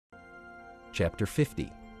Chapter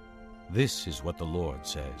 50. This is what the Lord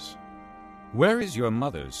says. Where is your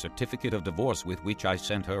mother's certificate of divorce with which I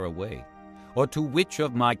sent her away? Or to which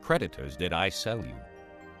of my creditors did I sell you?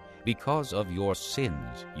 Because of your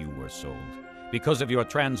sins you were sold. Because of your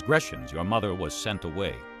transgressions your mother was sent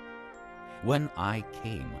away. When I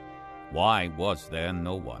came, why was there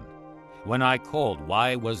no one? When I called,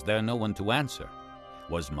 why was there no one to answer?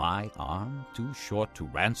 Was my arm too short to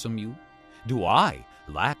ransom you? Do I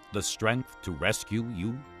lack the strength to rescue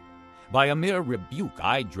you? By a mere rebuke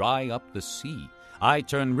I dry up the sea. I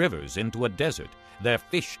turn rivers into a desert. Their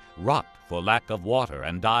fish rot for lack of water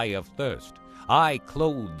and die of thirst. I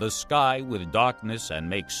clothe the sky with darkness and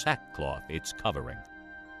make sackcloth its covering.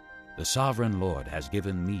 The sovereign Lord has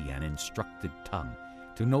given me an instructed tongue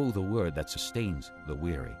to know the word that sustains the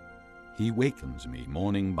weary. He wakens me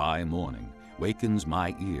morning by morning, wakens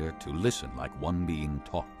my ear to listen like one being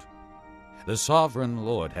taught. The sovereign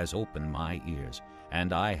Lord has opened my ears,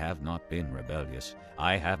 and I have not been rebellious.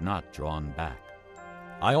 I have not drawn back.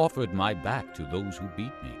 I offered my back to those who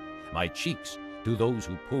beat me, my cheeks to those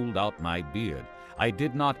who pulled out my beard. I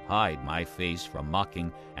did not hide my face from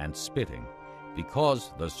mocking and spitting.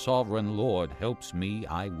 Because the sovereign Lord helps me,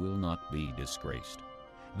 I will not be disgraced.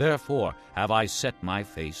 Therefore have I set my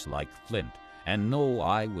face like flint, and know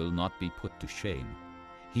I will not be put to shame.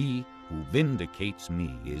 He who vindicates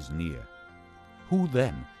me is near. Who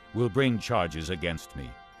then will bring charges against me?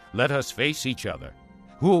 Let us face each other.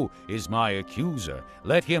 Who is my accuser?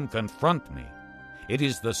 Let him confront me. It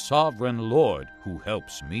is the sovereign Lord who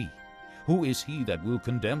helps me. Who is he that will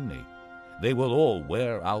condemn me? They will all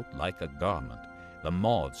wear out like a garment. The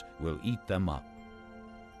moths will eat them up.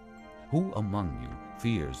 Who among you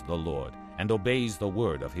fears the Lord and obeys the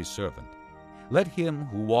word of his servant? Let him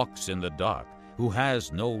who walks in the dark, who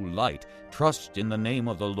has no light, trust in the name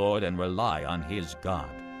of the Lord and rely on his God.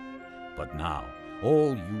 But now,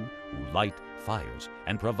 all you who light fires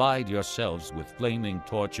and provide yourselves with flaming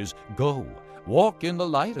torches, go, walk in the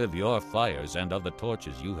light of your fires and of the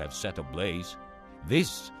torches you have set ablaze.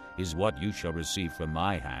 This is what you shall receive from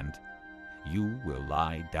my hand. You will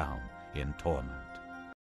lie down in torment.